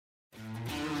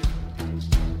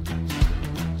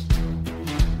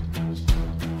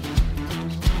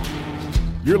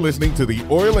You're listening to the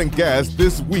Oil and Gas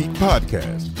This Week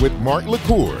podcast with Mark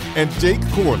LaCour and Jake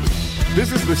Corley.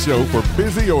 This is the show for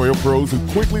busy oil pros who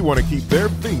quickly want to keep their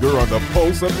finger on the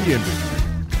pulse of the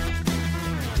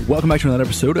industry. Welcome back to another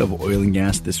episode of Oil and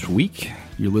Gas This Week.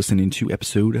 You're listening to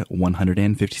episode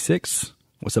 156.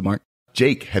 What's up, Mark?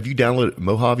 Jake, have you downloaded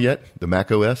Mojave yet, the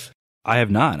Mac OS? I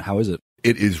have not. How is it?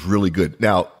 It is really good.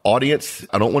 Now, audience,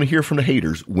 I don't want to hear from the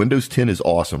haters. Windows 10 is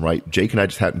awesome, right? Jake and I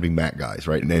just happen to be Mac guys,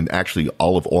 right? And then actually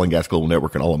all of Oil and Gas Global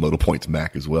Network and all of Moto Point's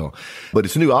Mac as well. But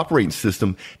it's a new operating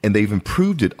system and they've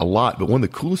improved it a lot. But one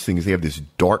of the coolest things is they have this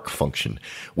dark function,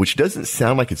 which doesn't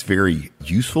sound like it's very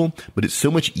useful, but it's so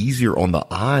much easier on the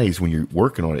eyes when you're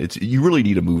working on it. You really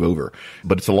need to move over,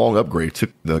 but it's a long upgrade. It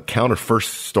took the counter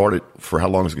first started for how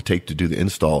long it's going to take to do the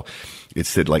install. It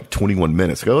said like 21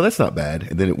 minutes. Oh, that's not bad.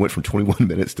 And then it went from 21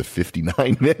 minutes to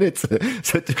 59 minutes.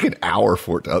 So it took an hour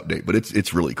for it to update, but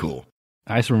it's really cool.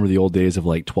 I just remember the old days of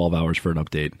like 12 hours for an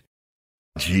update.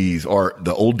 Geez, or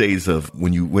the old days of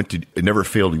when you went to, it never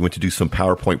failed, you went to do some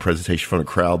PowerPoint presentation in front of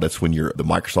a crowd. That's when the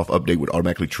Microsoft update would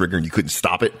automatically trigger and you couldn't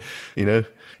stop it, you know?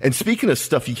 And speaking of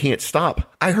stuff you can't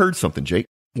stop, I heard something, Jake.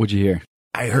 What'd you hear?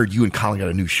 I heard you and Colin got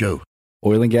a new show.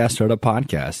 Oil and Gas Startup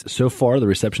Podcast. So far, the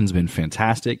reception's been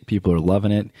fantastic. People are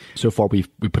loving it. So far, we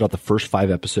put out the first 5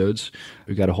 episodes.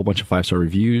 We've got a whole bunch of 5-star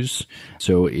reviews.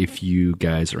 So if you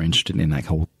guys are interested in that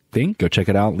whole thing, go check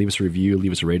it out. Leave us a review.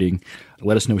 Leave us a rating.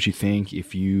 Let us know what you think.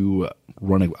 If you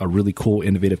run a really cool,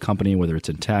 innovative company, whether it's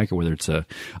in tech or whether it's a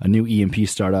new E&P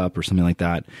startup or something like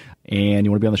that, and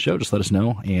you want to be on the show, just let us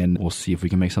know, and we'll see if we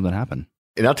can make something happen.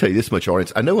 And I'll tell you this much,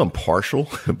 audience. I know I'm partial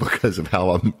because of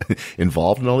how I'm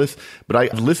involved in all this, but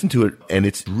I've listened to it and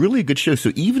it's really a good show.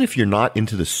 So even if you're not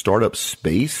into the startup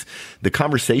space, the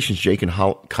conversations Jake and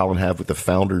Colin have with the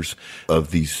founders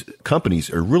of these companies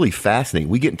are really fascinating.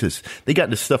 They got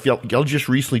into stuff. Y'all just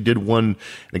recently did one.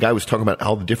 The guy was talking about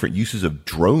all the different uses of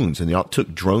drones, and y'all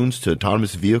took drones to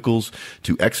autonomous vehicles,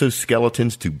 to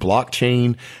exoskeletons, to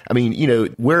blockchain. I mean, you know,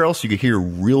 where else you could hear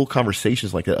real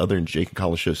conversations like that other than Jake and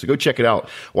Colin's show? So go check it out.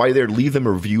 While you're there, leave them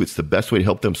a review. It's the best way to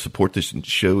help them support this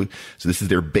show. So this is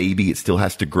their baby. It still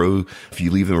has to grow. If you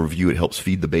leave them a review, it helps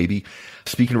feed the baby.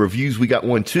 Speaking of reviews, we got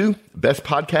one too. Best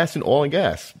podcast in oil and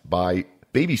gas by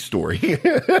Baby Story.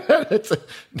 Babs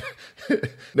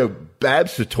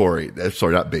Satori.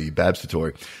 Sorry, not Baby, Babs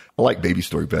Satori. I like Baby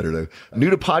Story better though. New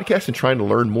to podcast and trying to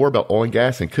learn more about oil and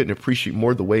gas, and couldn't appreciate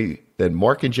more the way that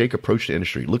Mark and Jake approach the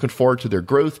industry. Looking forward to their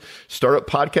growth. Startup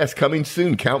podcast coming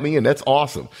soon. Count me in. That's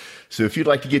awesome. So if you'd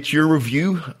like to get your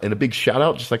review and a big shout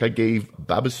out, just like I gave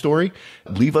Baba's Story,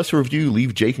 leave us a review,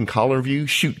 leave Jake and Colin a review.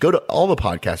 Shoot, go to all the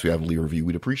podcasts we have and leave a review.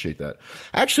 We'd appreciate that.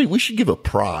 Actually, we should give a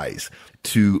prize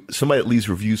to somebody that leaves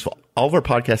reviews for all of our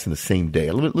podcasts in the same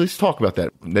day. Let's talk about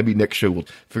that. Maybe next show we'll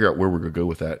figure out where we're going to go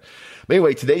with that. But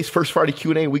anyway, today's First Friday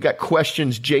Q&A, we got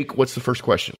questions. Jake, what's the first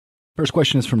question? First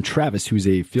question is from Travis, who's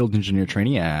a field engineer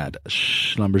trainee at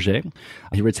Schlumberger.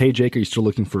 He writes, "Hey, Jake, are you still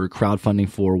looking for crowdfunding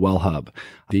for WellHub?"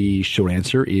 The short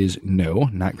answer is no,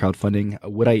 not crowdfunding.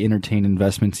 Would I entertain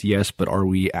investments? Yes, but are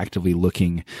we actively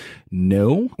looking?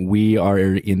 No. We are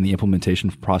in the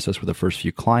implementation process with the first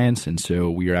few clients, and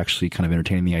so we are actually kind of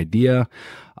entertaining the idea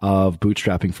of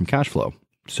bootstrapping from cash flow.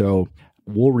 So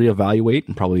we'll reevaluate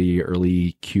in probably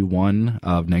early Q1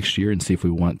 of next year and see if we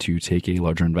want to take a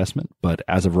larger investment. But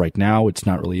as of right now, it's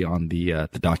not really on the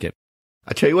docket.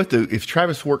 I tell you what, though, if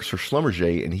Travis works for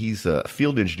Schlumberger and he's a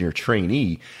field engineer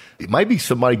trainee, it might be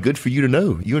somebody good for you to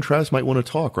know. You and Travis might want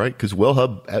to talk, right? Because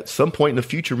WellHub at some point in the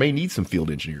future may need some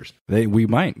field engineers. We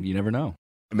might. You never know.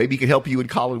 Maybe he can help you and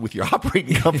Colin with your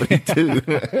operating company, too.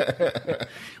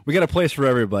 We got a place for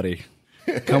everybody.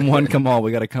 Come one, come all.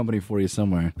 We got a company for you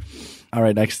somewhere. All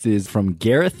right, next is from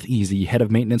Gareth. He's the head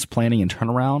of maintenance planning and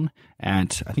turnaround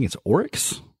at, I think it's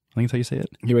Oryx. I think that's how you say it.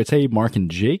 He writes, "Hey, Mark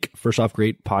and Jake. First off,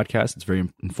 great podcast. It's very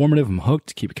informative. I'm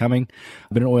hooked. Keep it coming. I've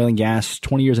been in oil and gas,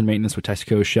 20 years in maintenance with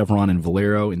Texaco, Chevron, and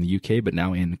Valero in the UK, but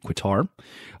now in Qatar.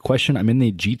 Question, I'm in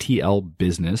the GTL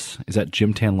business. Is that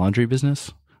Gym Tan Laundry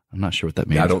business? I'm not sure what that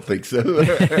means. I don't think so.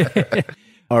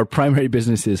 Our primary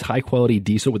business is high-quality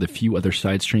diesel with a few other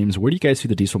side streams. Where do you guys see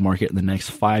the diesel market in the next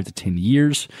 5 to 10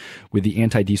 years with the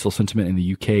anti-diesel sentiment in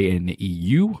the UK and the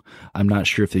EU? I'm not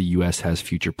sure if the US has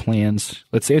future plans."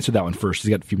 Let's answer that one first. He's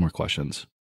got a few more questions.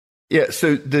 Yeah,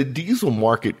 so the diesel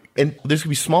market, and there's going to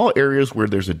be small areas where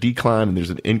there's a decline and there's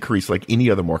an increase like any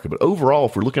other market. But overall,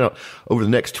 if we're looking out over the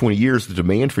next 20 years, the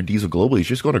demand for diesel globally is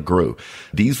just going to grow.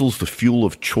 Diesel's the fuel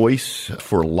of choice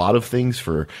for a lot of things.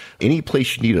 For any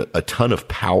place you need a ton of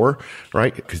power,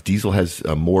 right? Because diesel has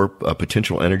more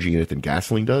potential energy in it than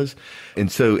gasoline does.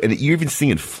 And you're even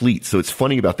seeing fleets. So it's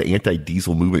funny about the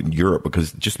anti-diesel movement in Europe,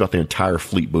 because just about their entire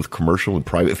fleet, both commercial and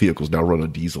private vehicles, now run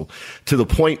on diesel, to the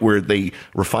point where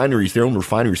their own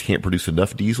refineries can't produce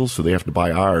enough diesel, so they have to buy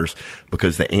ours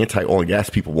because the anti-oil and gas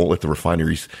people won't let the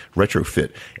refineries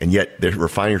retrofit. And yet their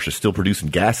refineries are still producing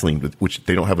gasoline, which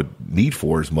they don't have a need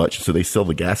for as much. So they sell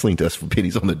the gasoline to us for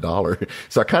pennies on the dollar.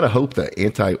 So I kind of hope the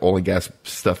anti-oil and gas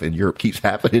stuff in Europe keeps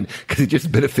happening, because it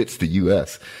just benefits the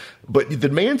U.S. But the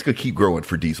demand's going to keep growing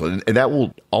for diesel, and that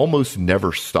will almost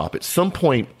never stop. At some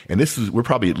point, and we're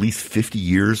probably at least 50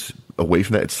 years away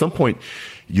from that, at some point,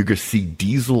 you're going to see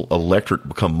diesel electric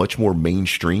become much more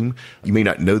mainstream. You may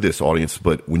not know this, audience,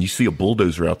 but when you see a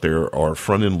bulldozer out there or a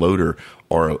front-end loader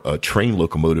or a train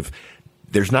locomotive,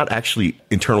 there's not actually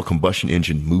internal combustion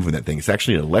engine moving that thing. It's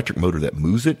actually an electric motor that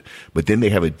moves it, but then they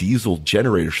have a diesel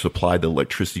generator supply the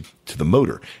electricity to the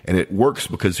motor. And it works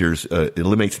because it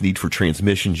eliminates the need for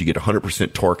transmissions. You get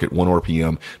 100% torque at 1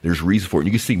 RPM. There's reason for it. And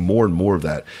you can see more and more of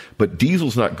that. But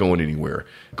diesel's not going anywhere,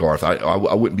 Garth.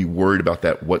 I wouldn't be worried about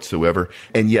that whatsoever.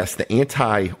 And yes, the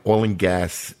anti-oil and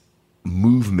gas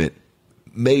movement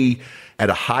may at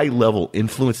a high level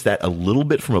influence that a little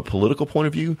bit from a political point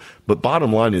of view. But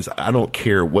bottom line is, I don't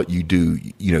care what you do.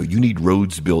 You know, you need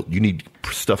roads built. You need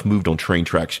stuff moved on train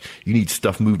tracks. You need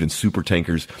stuff moved in super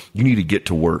tankers. You need to get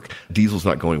to work. Diesel's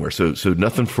not going anywhere. So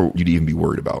nothing for you to even be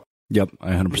worried about. Yep,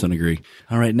 I 100% agree.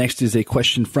 All right, next is a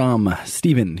question from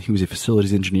Steven, who's a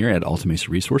facilities engineer at Alta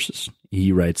Mesa Resources.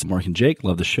 He writes, Mark and Jake,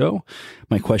 love the show.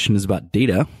 My question is about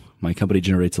data. My company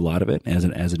generates a lot of it as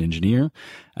an engineer.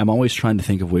 I'm always trying to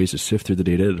think of ways to sift through the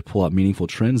data to pull out meaningful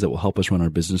trends that will help us run our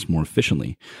business more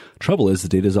efficiently. Trouble is, the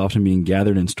data is often being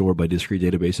gathered and stored by discrete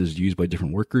databases used by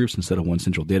different work groups instead of one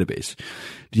central database.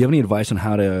 Do you have any advice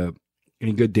on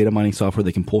any good data mining software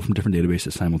that can pull from different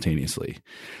databases simultaneously?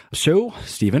 So,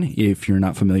 Stephen, if you're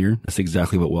not familiar, that's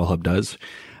exactly what WellHub does.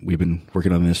 We've been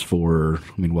working on this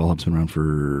WellHub's been around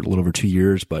for a little over 2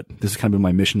 years, but this has kind of been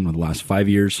my mission in the last 5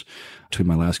 years between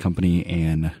my last company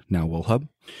and now WellHub.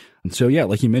 And so, yeah,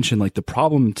 like you mentioned, like the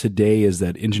problem today is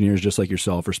that engineers just like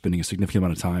yourself are spending a significant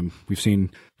amount of time. We've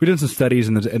done some studies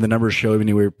and the numbers show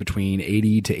anywhere between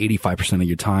 80 to 85% of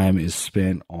your time is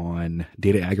spent on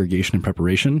data aggregation and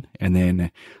preparation. And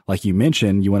then, like you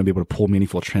mentioned, you want to be able to pull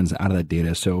meaningful trends out of that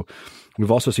data. So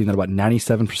we've also seen that about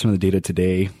 97% of the data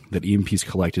today that E&Ps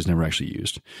collect is never actually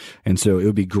used. And so it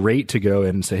would be great to go in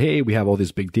and say, hey, we have all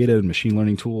this big data and machine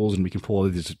learning tools and we can pull all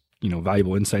these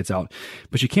valuable insights out.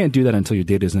 But you can't do that until your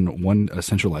data is in one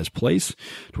centralized place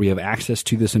where we have access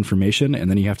to this information. And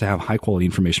then you have to have high quality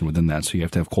information within that. So you have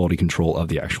to have quality control of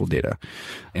the actual data.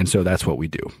 And so that's what we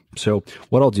do. So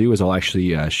what I'll do is I'll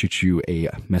actually shoot you a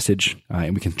message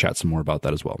and we can chat some more about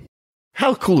that as well.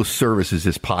 How cool a service is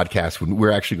this podcast when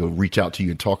we're actually going to reach out to you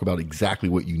and talk about exactly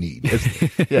what you need?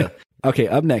 Yeah. Okay.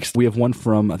 Up next, we have one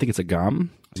from, I think it's Agam.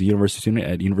 He's a university student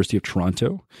at University of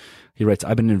Toronto. He writes,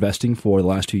 I've been investing for the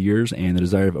last 2 years, and the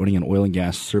desire of owning an oil and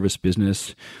gas service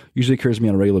business usually occurs to me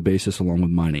on a regular basis along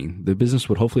with mining. The business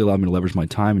would hopefully allow me to leverage my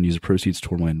time and use the proceeds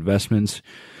toward my investments.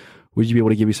 Would you be able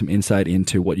to give me some insight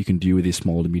into what you can do with a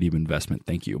small to medium investment?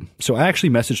 Thank you. So I actually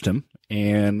messaged him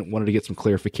and wanted to get some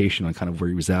clarification on kind of where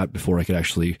he was at before I could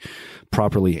actually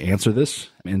properly answer this.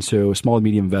 And so small to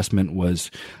medium investment was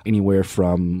anywhere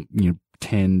from,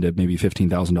 $10,000 to maybe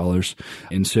 $15,000.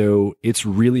 And so it's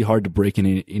really hard to break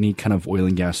in any kind of oil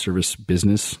and gas service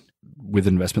business with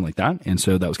an investment like that. And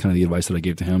so that was kind of the advice that I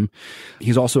gave to him.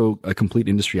 He's also a complete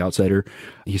industry outsider.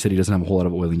 He said he doesn't have a whole lot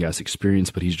of oil and gas experience,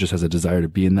 but he just has a desire to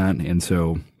be in that. And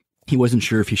so he wasn't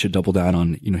sure if he should double down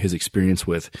on, his experience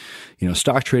with,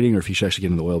 stock trading or if he should actually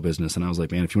get into the oil business. And I was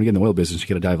like, man, if you want to get in the oil business, you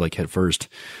got to dive like head first.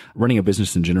 Running a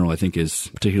business in general, I think is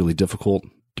particularly difficult,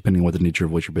 depending on what the nature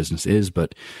of what your business is.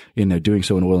 But, doing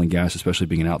so in oil and gas, especially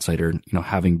being an outsider,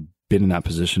 having been in that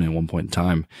position at one point in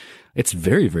time, it's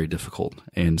very, very difficult.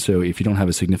 And so if you don't have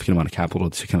a significant amount of capital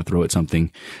to kind of throw at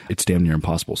something, it's damn near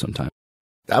impossible sometimes.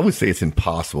 I would say it's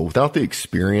impossible without the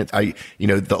experience.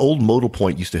 The old Modal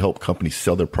Point used to help companies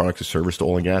sell their products or service to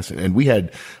oil and gas. And we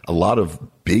had a lot of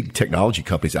big technology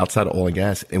companies outside of oil and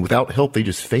gas, and without help, they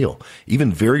just fail.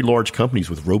 Even very large companies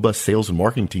with robust sales and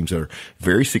marketing teams that are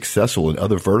very successful in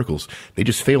other verticals, they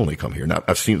just fail when they come here. Now,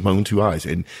 I've seen it with my own two eyes.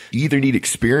 And you either need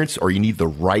experience or you need the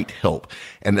right help.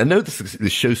 And I know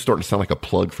this show's starting to sound like a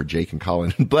plug for Jake and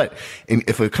Colin, but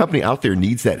if a company out there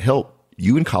needs that help,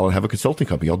 you and Colin have a consulting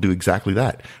company. Y'all do exactly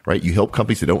that, right? You help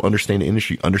companies that don't understand the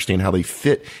industry, understand how they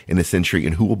fit in this industry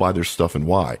and who will buy their stuff and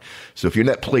why. So if you're in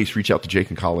that place, reach out to Jake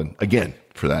and Colin again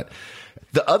for that.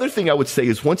 The other thing I would say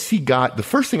is the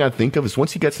first thing I think of is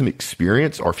once he got some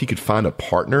experience, or if he could find a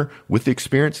partner with the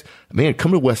experience, man,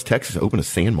 come to West Texas, open a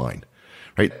sand mine.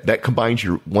 Right? That combines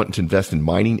your wanting to invest in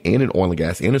mining and in oil and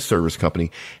gas and a service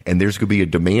company. And there's going to be a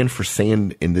demand for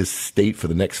sand in this state for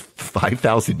the next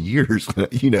 5,000 years,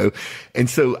 And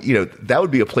so, that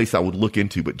would be a place I would look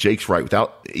into. But Jake's right.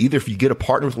 Either if you get a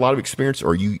partner with a lot of experience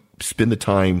or you spend the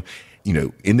time,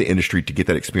 in the industry to get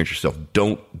that experience yourself,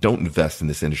 don't invest in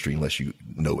this industry unless you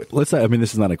know it. This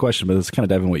is not a question, but let's kind of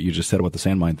dive in what you just said about the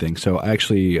sand mine thing. So I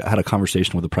actually had a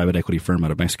conversation with a private equity firm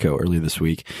out of Mexico earlier this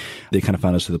week. They kind of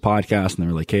found us through the podcast, and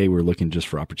they were like, hey, we're looking just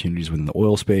for opportunities within the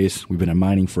oil space. We've been in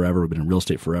mining forever. We've been in real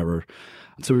estate forever.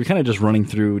 So we were kind of just running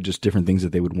through just different things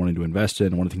that they would want to invest in.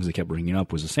 And one of the things they kept bringing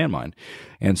up was a sand mine.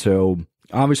 And so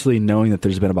obviously knowing that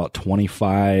there's been about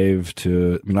 25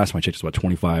 last time I checked, it's about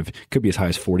 25, could be as high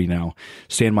as 40 now,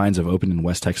 sand mines have opened in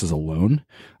West Texas alone.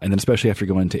 And then especially after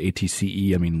going to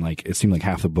ATCE, it seemed like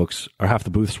half the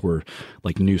booths were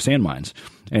like new sand mines.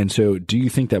 And so do you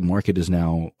think that market is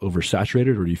now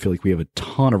oversaturated, or do you feel like we have a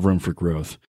ton of room for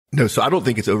growth? No, so I don't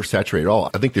think it's oversaturated at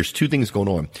all. I think there's two things going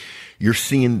on. You're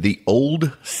seeing the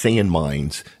old sand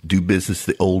mines do business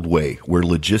the old way, where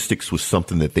logistics was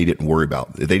something that they didn't worry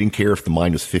about. They didn't care if the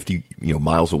mine was 50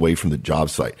 miles away from the job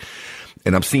site.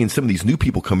 And I'm seeing some of these new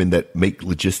people come in that make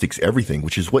logistics everything,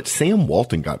 which is what Sam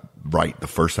Walton got right the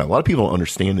first time. A lot of people don't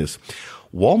understand this.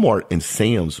 Walmart and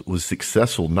Sam's was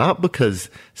successful not because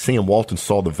Sam Walton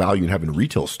saw the value in having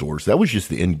retail stores. That was just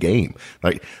the end game.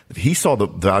 Like, he saw the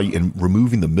value in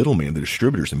removing the middleman, the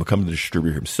distributors, and becoming the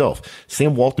distributor himself.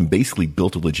 Sam Walton basically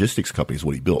built a logistics company is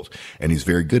what he built, and he's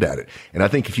very good at it. And I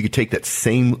think if you could take that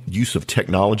same use of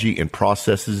technology and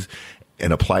processes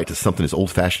and apply it to something as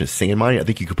old-fashioned as sand mining, I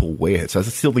think you could pull way ahead. So I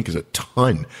still think there's a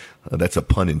ton, that's a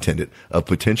pun intended, of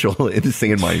potential in the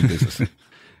sand mining business.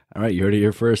 All right, you heard it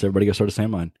here first. Everybody go start a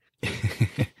sand mine.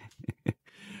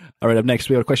 All right, up next,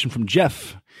 we have a question from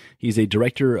Jeff. He's a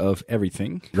director of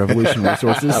everything, Revolution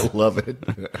Resources. I love it.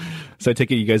 So I take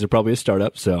it you guys are probably a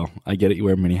startup, so I get it. You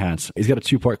wear many hats. He's got a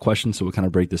two-part question, so we'll kind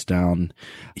of break this down.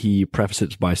 He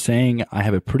prefaces it by saying, I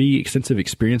have a pretty extensive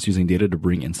experience using data to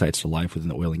bring insights to life within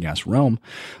the oil and gas realm.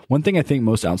 One thing I think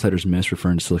most outsiders miss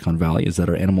referring to Silicon Valley is that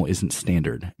our animal isn't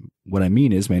standard. What I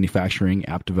mean is manufacturing,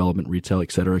 app development, retail,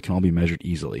 etc. can all be measured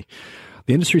easily.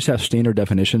 The industries have standard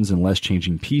definitions and less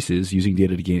changing pieces. Using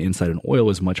data to gain insight in oil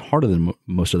is much harder than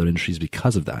most other industries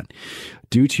because of that.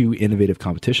 Due to innovative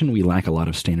competition, we lack a lot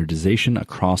of standardization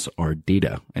across our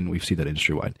data, and we see that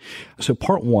industry-wide. So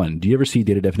part one, do you ever see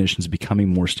data definitions becoming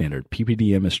more standard?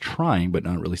 PPDM is trying, but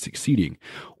not really succeeding.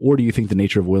 Or do you think the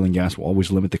nature of oil and gas will always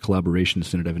limit the collaboration and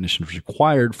standard definitions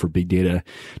required for big data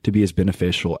to be as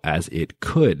beneficial as it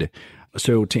could?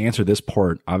 So to answer this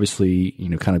part, obviously,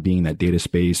 kind of being in that data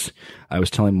space, I was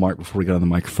telling Mark before we got on the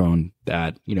microphone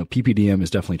that, PPDM is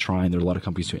definitely trying. There are a lot of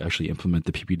companies who actually implement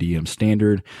the PPDM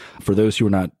standard. For those who are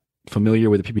not familiar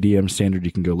with the PPDM standard,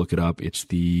 you can go look it up. It's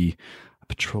the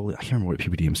petroleum, I can't remember what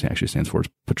PPDM actually stands for. It's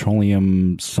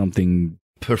petroleum something.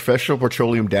 Professional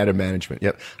Petroleum Data Management.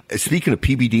 Yep. Speaking of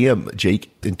PPDM,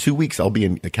 Jake, in 2 weeks, I'll be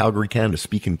in Calgary, Canada,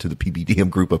 speaking to the PPDM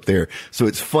group up there. So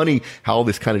it's funny how all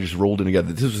this kind of just rolled in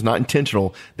together. This was not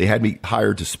intentional. They had me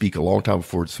hired to speak a long time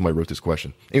before somebody wrote this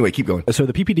question. Anyway, keep going. So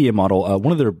the PPDM model,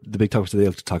 one of the big topics that they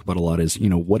like to talk about a lot is,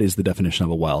 what is the definition of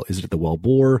a well? Is it the well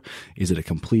bore? Is it a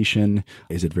completion?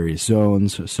 Is it various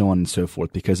zones? So on and so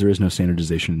forth, because there is no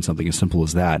standardization in something as simple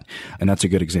as that. And that's a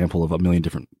good example of a million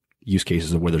different use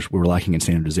cases of where we're lacking in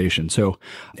standardization. So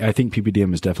I think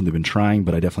PPDM has definitely been trying,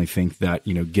 but I definitely think that,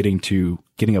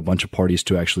 getting a bunch of parties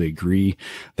to actually agree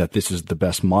that this is the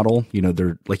best model,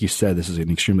 they're, like you said, this is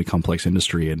an extremely complex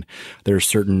industry, and there are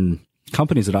certain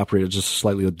companies that operate just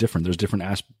slightly different. There's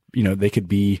different they could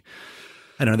be,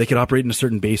 they could operate in a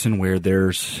certain basin where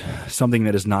there's something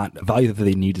that is not value that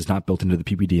they need is not built into the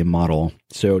PPDM model.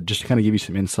 So just to kind of give you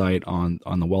some insight on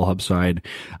the WellHub side,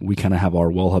 we kind of have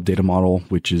our WellHub data model,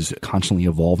 which is constantly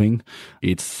evolving.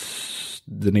 It's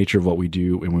the nature of what we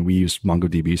do. And when we use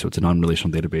MongoDB, so it's a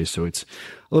non-relational database. So it's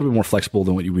a little bit more flexible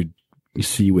than what you would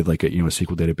see with like a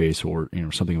SQL database or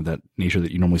something of that nature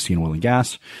that you normally see in oil and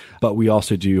gas. But we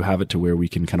also do have it to where we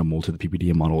can kind of mold to the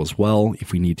PPDM model as well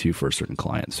if we need to for a certain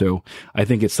client. So I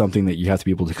think it's something that you have to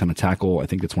be able to kind of tackle. I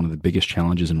think that's one of the biggest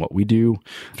challenges in what we do,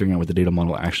 figuring out what the data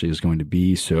model actually is going to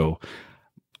be. So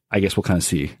I guess we'll kind of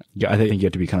see. Yeah, I think you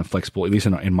have to be kind of flexible, at least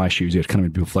in my shoes. You have to kind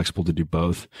of be flexible to do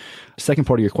both. Second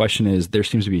part of your question is, there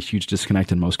seems to be a huge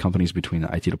disconnect in most companies between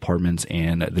the IT departments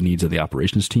and the needs of the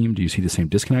operations team. Do you see the same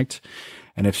disconnect?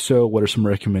 And if so, what are some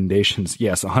recommendations?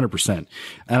 Yes, 100%.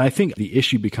 And I think the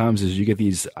issue becomes is you get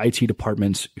these IT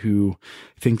departments who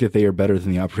think that they are better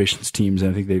than the operations teams.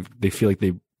 And I think they feel like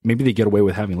maybe they get away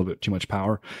with having a little bit too much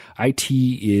power. IT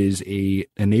is a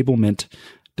enablement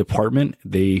department.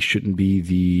 They shouldn't be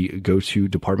the go-to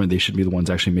department. They should be the ones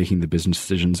actually making the business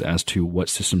decisions as to what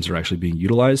systems are actually being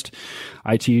utilized.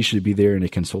 IT should be there in a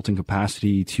consulting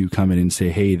capacity to come in and say,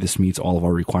 hey, this meets all of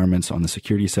our requirements on the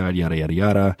security side, yada, yada,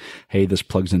 yada. Hey, this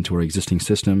plugs into our existing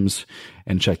systems,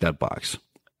 and check that box.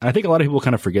 I think a lot of people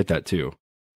kind of forget that too.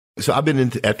 So I've been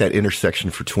at that intersection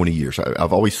for 20 years.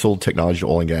 I've always sold technology to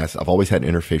oil and gas. I've always had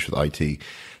an interface with IT.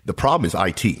 The problem is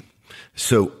IT.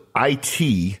 So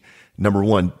IT, number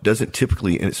one, doesn't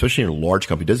typically, and especially in a large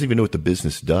company, doesn't even know what the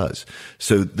business does.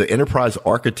 So the enterprise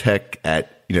architect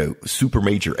at, Super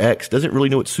Major X doesn't really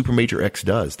know what Super Major X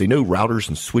does. They know routers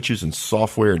and switches and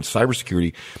software and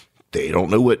cybersecurity. They don't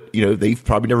know what, they've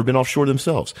probably never been offshore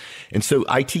themselves. And so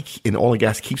IT in oil and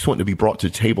gas keeps wanting to be brought to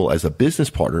the table as a business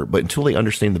partner, but until they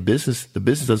understand the business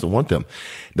doesn't want them.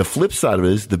 The flip side of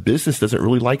it is the business doesn't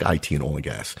really like IT in oil and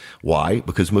gas. Why?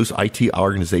 Because most IT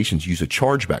organizations use a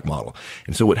chargeback model.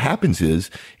 And so what happens is,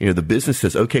 the business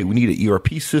says, okay, we need an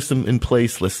ERP system in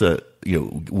place. Let's,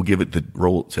 we'll give it the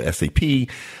role to SAP.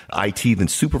 IT then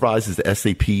supervises the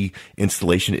SAP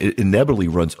installation. It inevitably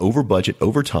runs over budget,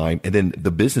 over time, and then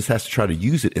the business has to try to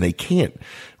use it, and they can't,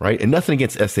 right? And nothing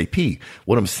against SAP.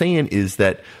 What I'm saying is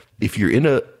that if you're in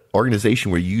a organization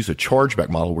where you use a chargeback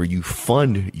model, where you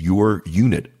fund your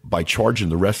unit by charging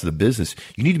the rest of the business,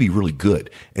 you need to be really good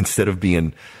instead of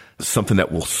being something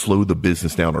that will slow the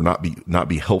business down or not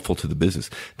be helpful to the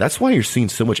business. That's why you're seeing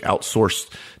so much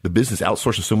the business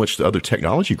outsourcing so much to other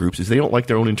technology groups, is they don't like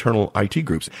their own internal IT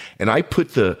groups. And I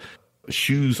put the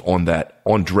shoes on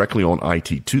directly on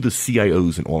IT to the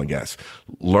CIOs in oil and gas.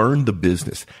 Learn the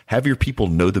business. Have your people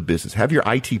know the business. Have your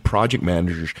IT project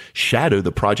managers shadow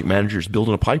the project managers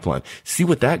building a pipeline. See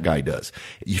what that guy does.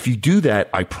 If you do that,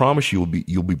 I promise you'll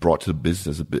be brought to the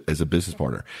business as a business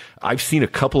partner. I've seen a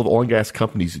couple of oil and gas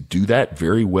companies do that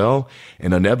very well,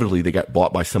 and inevitably they got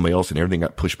bought by somebody else and everything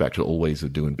got pushed back to the old ways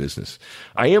of doing business.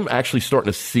 I am actually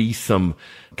starting to see some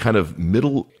kind of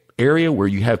middle area where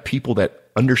you have people that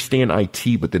understand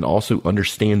IT, but then also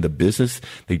understand the business.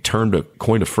 They coined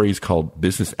a phrase called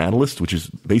business analyst, which is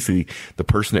basically the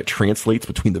person that translates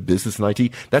between the business and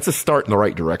IT. That's a start in the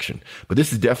right direction. But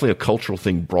this is definitely a cultural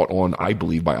thing brought on, I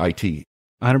believe, by IT.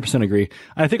 100% agree.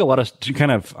 I think a lot of, to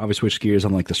kind of obviously switch gears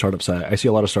on like the startup side, I see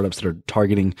a lot of startups that are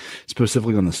targeting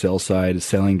specifically on the sales side,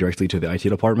 selling directly to the IT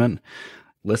department.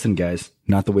 Listen, guys,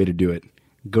 not the way to do it.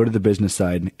 Go to the business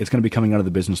side. It's going to be coming out of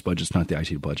the business budget. It's not the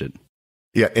IT budget.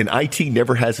 Yeah, and IT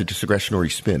never has a discretionary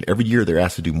spend. Every year they're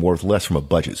asked to do more with less from a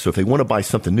budget. So if they want to buy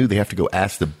something new, they have to go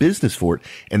ask the business for it,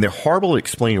 and they're horrible at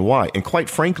explaining why. And quite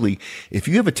frankly, if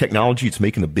you have a technology that's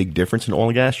making a big difference in oil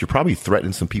and gas, you're probably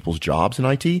threatening some people's jobs in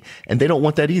IT, and they don't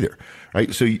want that either,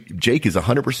 right? So Jake is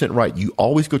 100% right. You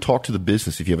always go talk to the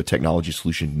business if you have a technology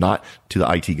solution, not to the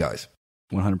IT guys.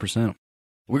 100%.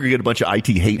 We're going to get a bunch of IT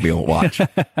hate mail. Watch.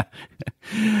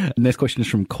 Next question is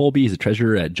from Colby. He's a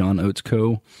treasurer at John Oates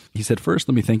Co. He said, first,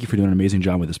 let me thank you for doing an amazing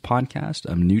job with this podcast.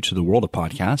 I'm new to the world of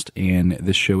podcast, and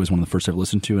this show is one of the first I've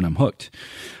listened to, and I'm hooked.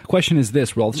 The question is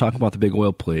this. We're all talking about the big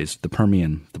oil plays, the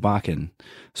Permian, the Bakken,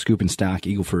 Scoop and Stack,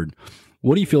 Eagle Ford.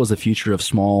 What do you feel is the future of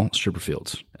small stripper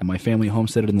fields? And my family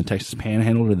homesteaded in the Texas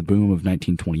Panhandle in the boom of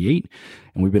 1928,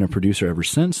 and we've been a producer ever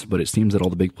since, but it seems that all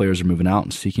the big players are moving out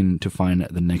and seeking to find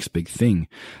the next big thing.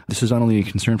 This is not only a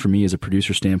concern for me as a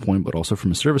producer standpoint, but also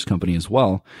from a service company as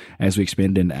well, as we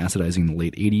expanded into assetizing in the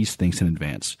late 80s. Thanks in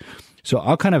advance. So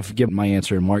I'll kind of give my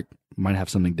answer, and Mark might have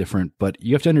something different, but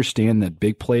you have to understand that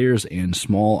big players and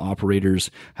small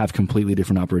operators have completely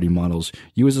different operating models.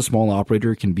 You as a small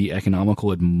operator can be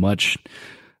economical at much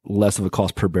less of a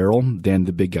cost per barrel than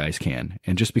the big guys can.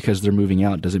 And just because they're moving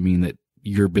out doesn't mean that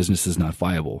your business is not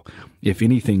viable. If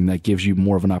anything, that gives you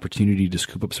more of an opportunity to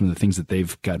scoop up some of the things that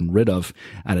they've gotten rid of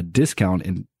at a discount,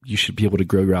 and you should be able to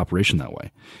grow your operation that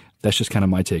way. That's just kind of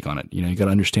my take on it. You got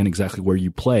to understand exactly where you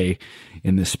play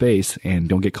in this space, and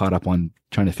don't get caught up on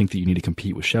trying to think that you need to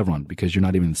compete with Chevron because you're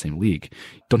not even in the same league.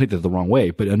 Don't take that the wrong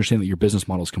way, but understand that your business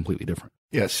model is completely different.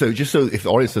 Yeah. So just so if the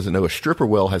audience doesn't know, a stripper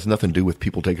well has nothing to do with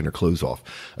people taking their clothes off.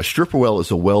 A stripper well is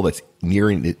a well that's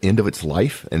nearing the end of its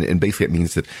life. And basically it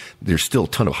means that there's still a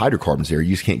ton of hydrocarbons there.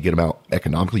 You just can't get them out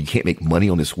economically. You can't make money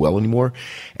on this well anymore.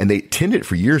 And they tended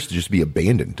for years to just be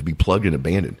abandoned, to be plugged and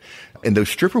abandoned. And those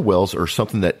stripper wells are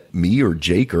something that me or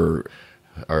Jake or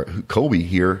Colby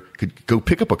here could go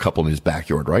pick up a couple in his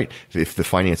backyard, right? If the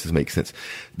finances make sense.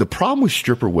 The problem with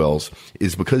stripper wells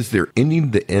is because they're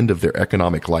ending the end of their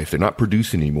economic life. They're not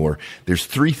producing anymore. There's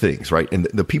three things, right? And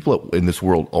the people in this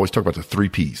world always talk about the 3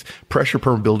 Ps: pressure,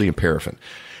 permeability, and paraffin.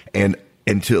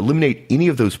 And to eliminate any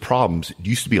of those problems, it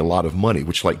used to be a lot of money,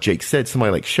 which, like Jake said,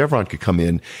 somebody like Chevron could come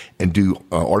in and do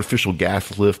artificial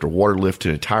gas lift or water lift to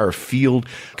an entire field,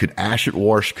 could acid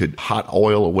wash, could hot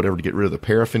oil or whatever to get rid of the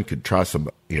paraffin, could try some,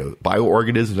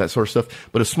 bioorganisms, that sort of stuff.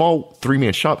 But a small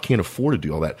 3-man shop can't afford to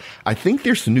do all that. I think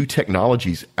there's some new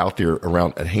technologies out there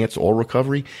around enhanced oil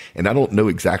recovery, and I don't know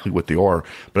exactly what they are,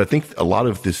 but I think a lot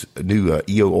of this new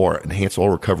EOR, enhanced oil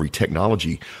recovery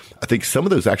technology, I think some of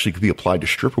those actually could be applied to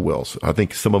stripper wells. I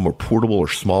think some of them are portable or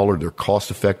smaller. They're cost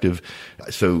effective.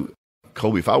 So,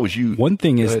 Colby, if I was you. One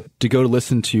thing is to go to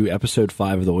listen to episode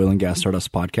 5 of the Oil and Gas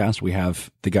Stardust podcast. We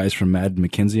have the guys from Mad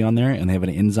McKinsey on there, and they have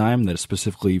an enzyme that is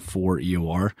specifically for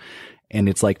EOR. And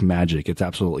it's like magic. It's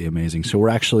absolutely amazing. So we're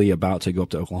actually about to go up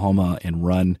to Oklahoma and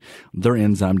run their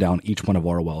enzyme down each one of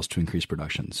our wells to increase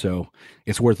production. So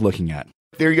it's worth looking at.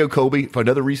 There you go, Colby. For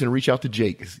another reason to reach out to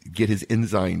Jake is get his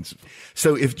enzymes.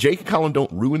 So if Jake and Colin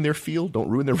don't ruin their field, don't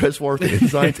ruin their reservoir with the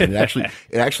enzymes, and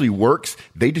it actually works,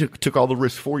 they took all the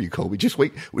risks for you, Colby. Just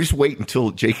wait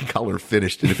until Jake and Colin are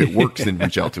finished, and if it works, then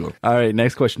reach out to them. All right,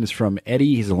 next question is from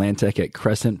Eddie. He's a land tech at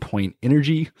Crescent Point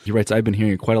Energy. He writes, I've been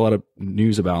hearing quite a lot of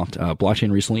news about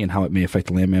blockchain recently and how it may affect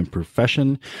the landman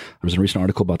profession. There was a recent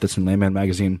article about this in Landman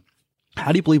Magazine.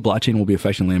 How do you believe blockchain will be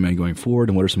affecting landman going forward,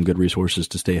 and what are some good resources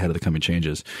to stay ahead of the coming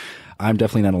changes? I'm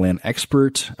definitely not a land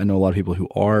expert. I know a lot of people who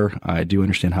are. I do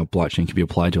understand how blockchain can be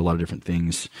applied to a lot of different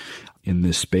things in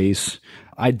this space.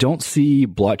 I don't see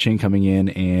blockchain coming in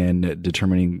and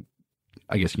determining,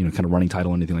 I guess, kind of running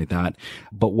title or anything like that.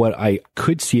 But what I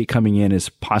could see it coming in is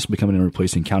possibly coming in and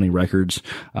replacing county records.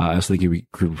 I also think we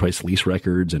could replace lease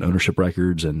records and ownership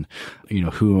records and,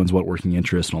 who owns what working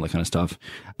interest and all that kind of stuff.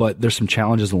 But there's some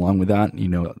challenges along with that.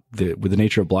 With the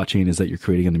nature of blockchain is that you're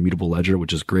creating an immutable ledger,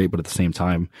 which is great. But at the same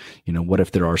time, what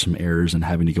if there are some errors and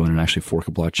having to go in and actually fork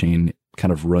a blockchain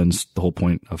kind of runs the whole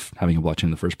point of having a blockchain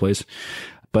in the first place.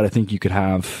 But I think you could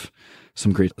have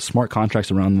some great smart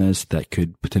contracts around this that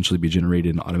could potentially be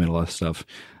generated and automate a lot of stuff.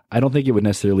 I don't think it would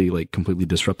necessarily completely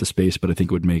disrupt the space, but I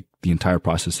think it would make the entire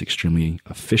process extremely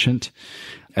efficient.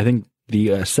 I think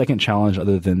the second challenge,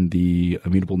 other than the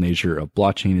immutable nature of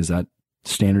blockchain, is that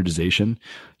standardization.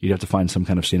 You'd have to find some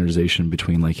kind of standardization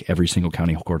between every single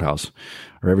county courthouse,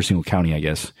 or every single county, I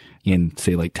guess, in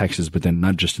say Texas, but then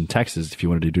not just in Texas, if you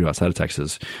wanted to do it outside of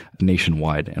Texas,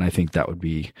 nationwide. And I think that would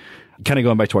be kind of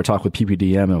going back to our talk with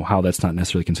PPDM and how that's not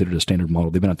necessarily considered a standard model.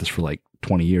 They've been at this for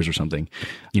 20 years or something.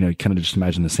 Kind of just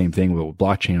imagine the same thing with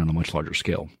blockchain on a much larger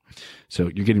scale. So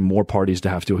you're getting more parties to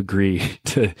have to agree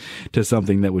to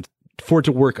something that would, for it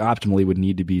to work optimally, would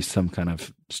need to be some kind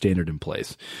of standard in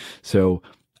place. So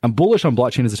I'm bullish on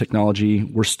blockchain as a technology.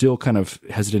 We're still kind of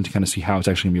hesitant to kind of see how it's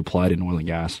actually going to be applied in oil and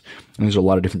gas. And there's a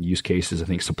lot of different use cases. I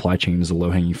think supply chain is a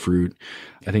low-hanging fruit.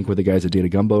 I think what the guys at Data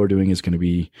Gumbo are doing is going to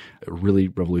be really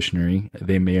revolutionary.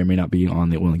 They may or may not be on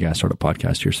the Oil and Gas Startup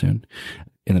podcast here soon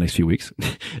in the next few weeks.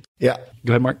 Yeah.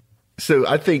 Go ahead, Mark. So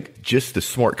I think just the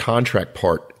smart contract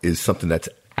part is something that's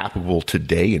applicable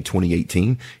today in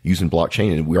 2018 using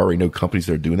blockchain, and we already know companies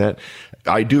that are doing that.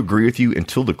 I do agree with you.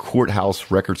 Until the courthouse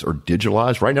records are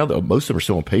digitalized, right now, most of them are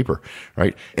still on paper,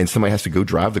 right? And somebody has to go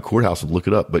drive the courthouse and look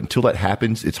it up. But until that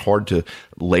happens, it's hard to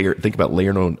think about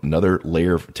layering on another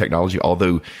layer of technology.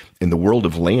 Although in the world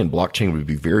of land, blockchain would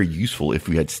be very useful if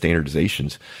we had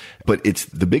standardizations. But it's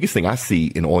the biggest thing I see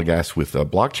in oil and gas with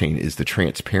blockchain is the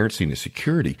transparency and the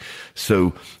security.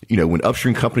 So, when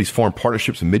upstream companies form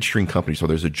partnerships with midstream companies, or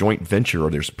there's a joint venture, or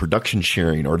there's production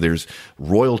sharing, or there's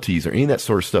royalties, or any of that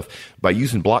sort of stuff, by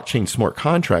using blockchain smart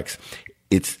contracts,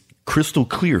 it's crystal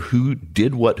clear who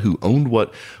did what, who owned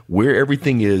what, where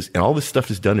everything is, and all this stuff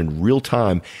is done in real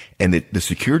time. And the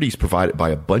security is provided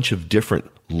by a bunch of different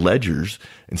ledgers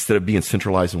instead of being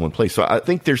centralized in one place. So I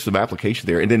think there's some application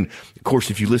there. And then, of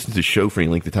course, if you listen to the show for any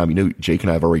length of time, you know, Jake and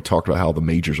I have already talked about how the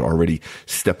majors are already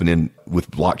stepping in with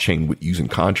blockchain, with using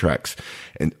contracts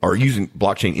and are using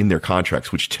blockchain in their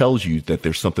contracts, which tells you that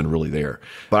there's something really there.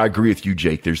 But I agree with you,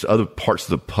 Jake. There's other parts of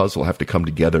the puzzle have to come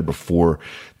together before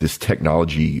this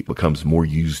technology becomes more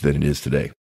used than it is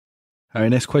today. All right,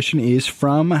 next question is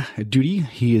from Duty.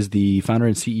 He is the founder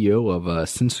and CEO of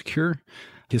SynSecure.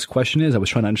 His question is, I was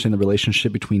trying to understand the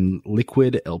relationship between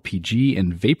liquid LPG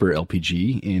and vapor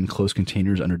LPG in closed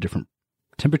containers under different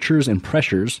temperatures and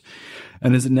pressures,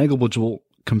 and is it negligible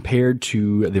compared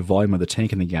to the volume of the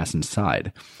tank and the gas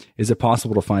inside? Is it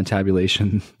possible to find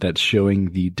tabulation that's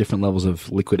showing the different levels of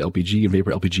liquid LPG and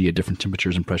vapor LPG at different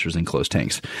temperatures and pressures in closed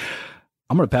tanks?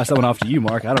 I'm going to pass that one off to you,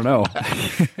 Mark. I don't know.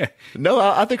 No,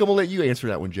 I think I'm going to let you answer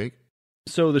that one, Jake.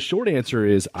 So the short answer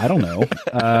is, I don't know.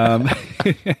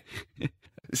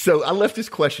 So I left this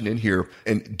question in here,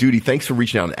 and Duty, thanks for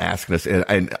reaching out and asking us.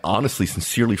 And honestly,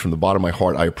 sincerely, from the bottom of my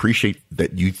heart, I appreciate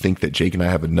that you think that Jake and I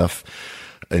have enough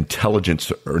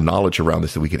intelligence or knowledge around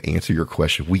this that we can answer your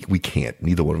question. We can't.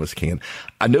 Neither one of us can.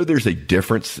 I know there's a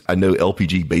difference. I know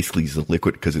LPG basically is a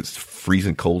liquid because it's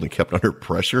freezing cold and kept under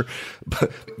pressure.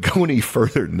 But going any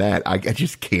further than that, I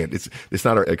just can't. It's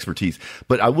not our expertise.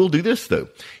 But I will do this, though.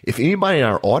 If anybody in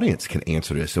our audience can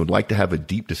answer this and would like to have a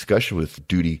deep discussion with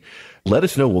Duty, let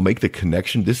us know. We'll make the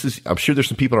connection. I'm sure there's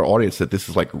some people in our audience that this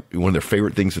is like one of their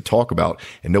favorite things to talk about,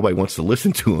 and nobody wants to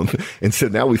listen to them. And so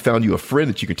now we found you a friend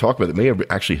that you can talk about that may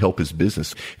actually help his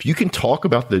business. If you can talk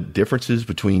about the differences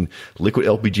between liquid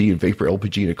LPG and vapor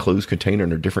LPG in a closed container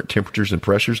under different temperatures and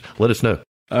pressures, let us know.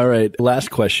 All right.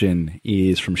 Last question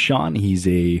is from Sean. He's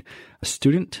a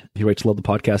student. He writes, love the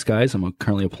podcast, guys. I'm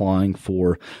currently applying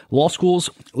for law schools,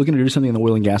 looking to do something in the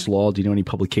oil and gas law. Do you know any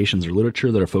publications or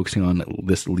literature that are focusing on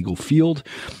this legal field?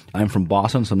 I'm from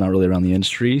Boston, so I'm not really around the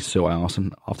industry, so I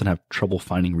often have trouble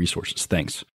finding resources.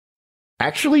 Thanks.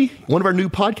 Actually, one of our new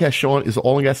podcasts, Sean, is the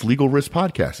Oil and Gas Legal Risk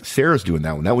Podcast. Sarah's doing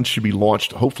that one. That one should be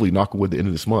launched, hopefully, knock on wood, the end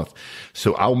of this month.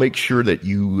 So I'll make sure that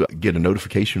you get a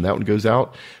notification when that one goes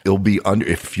out. It'll be under,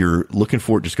 if you're looking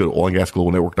for it, just go to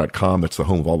oilandgasglobalnetwork.com. That's the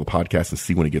home of all the podcasts, and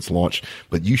see when it gets launched.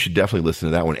 But you should definitely listen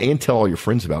to that one and tell all your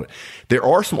friends about it. There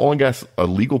are some oil and gas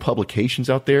legal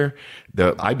publications out there.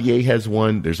 The IBA has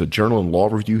one. There's a Journal and Law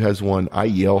Review has one.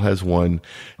 IEL has one.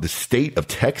 The state of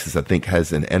Texas, I think,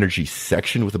 has an energy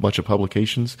section with a bunch of publications.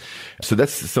 So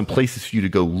that's some places for you to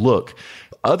go look.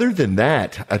 Other than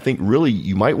that, I think really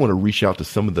you might want to reach out to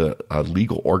some of the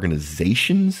legal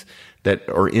organizations that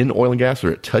are in oil and gas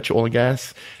or that touch oil and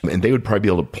gas, and they would probably be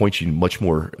able to point you to much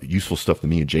more useful stuff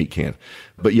than me and Jake can.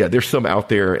 But yeah, there's some out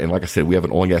there. And like I said, we have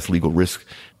an oil and gas legal risk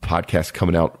podcast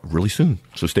coming out really soon.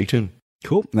 So stay tuned.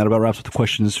 Cool. And that about wraps up the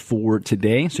questions for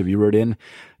today. So if you wrote in,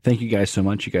 thank you guys so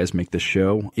much. You guys make this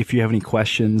show. If you have any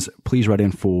questions, please write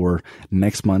in for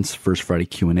next month's First Friday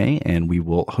Q&A, and we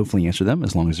will hopefully answer them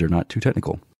as long as they're not too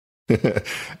technical.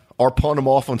 Or pawn them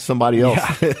off on somebody else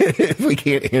if we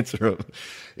can't answer them.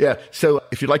 Yeah. So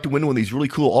if you'd like to win one of these really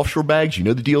cool offshore bags, you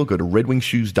know the deal. Go to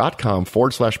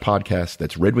redwingshoes.com/podcast.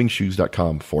 That's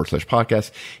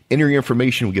redwingshoes.com/podcast. Enter your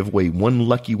information. We'll give away one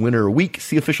lucky winner a week.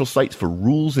 See official sites for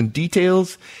rules and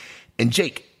details. And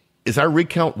Jake, is our rig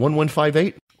count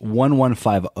 1158?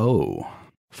 1150.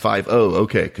 50.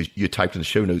 Okay. Because you typed in the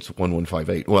show notes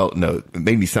 1158. Well, no, it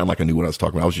made me sound like I knew what I was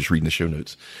talking about. I was just reading the show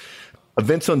notes.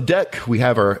 Events on deck. We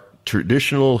have our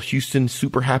traditional Houston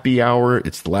Super Happy Hour.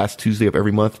 It's the last Tuesday of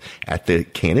every month at the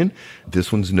Cannon.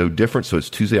 This one's no different. So it's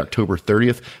Tuesday, October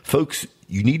 30th. Folks,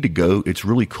 you need to go. It's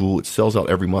really cool. It sells out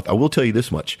every month. I will tell you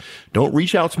this much. Don't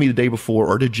reach out to me the day before,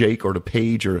 or to Jake or to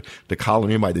Paige or to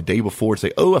Colin anybody the day before and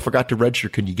say, oh, I forgot to register.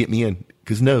 Can you get me in?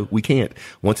 Because no, we can't.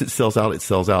 Once it sells out, it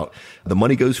sells out. The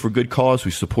money goes for good cause. We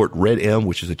support Red M,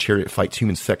 which is a charity that fights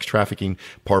human sex trafficking.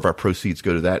 Part of our proceeds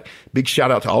go to that. Big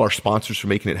shout out to all our sponsors for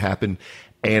making it happen.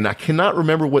 And I cannot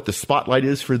remember what the spotlight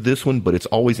is for this one, but it's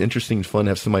always interesting and fun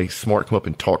to have somebody smart come up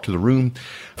and talk to the room.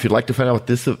 If you'd like to find out about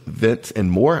this event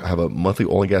and more, I have a monthly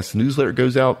oil and gas newsletter that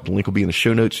goes out. The link will be in the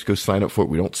show notes. Just go sign up for it.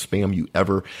 We don't spam you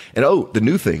ever. And the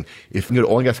new thing, if you go to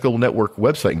Oil and Gas Global Network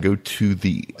website and go to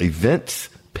the events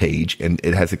page, and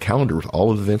it has a calendar with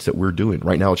all of the events that we're doing.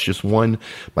 Right now, it's just one.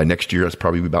 By next year, that's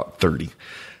probably about 30.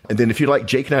 And then if you'd like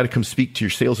Jake and I to come speak to your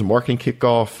sales and marketing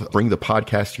kickoff, bring the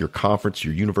podcast to your conference,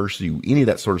 your university, any of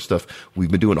that sort of stuff,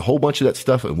 we've been doing a whole bunch of that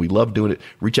stuff and we love doing it.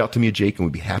 Reach out to me, Jake, and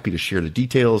we'd be happy to share the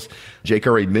details. Jake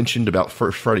already mentioned about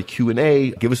First Friday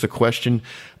Q&A. Give us a question.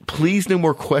 Please no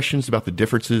more questions about the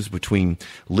differences between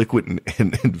liquid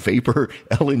and vapor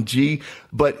LNG.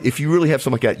 But if you really have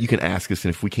something like that, you can ask us.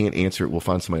 And if we can't answer it, we'll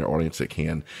find somebody in our audience that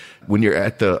can. When you're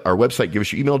at our website, give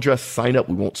us your email address, sign up.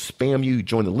 We won't spam you.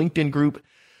 Join the LinkedIn group.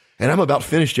 And I'm about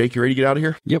finished, Jake. You ready to get out of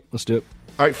here? Yep, let's do it.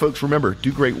 All right, folks, remember,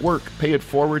 do great work, pay it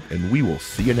forward, and we will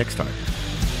see you next time.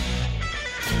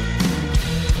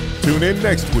 Tune in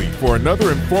next week for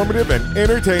another informative and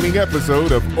entertaining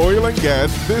episode of Oil and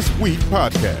Gas This Week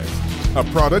podcast, a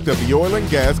product of the Oil and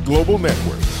Gas Global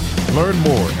Network. Learn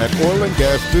more at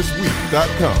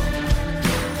oilandgasthisweek.com.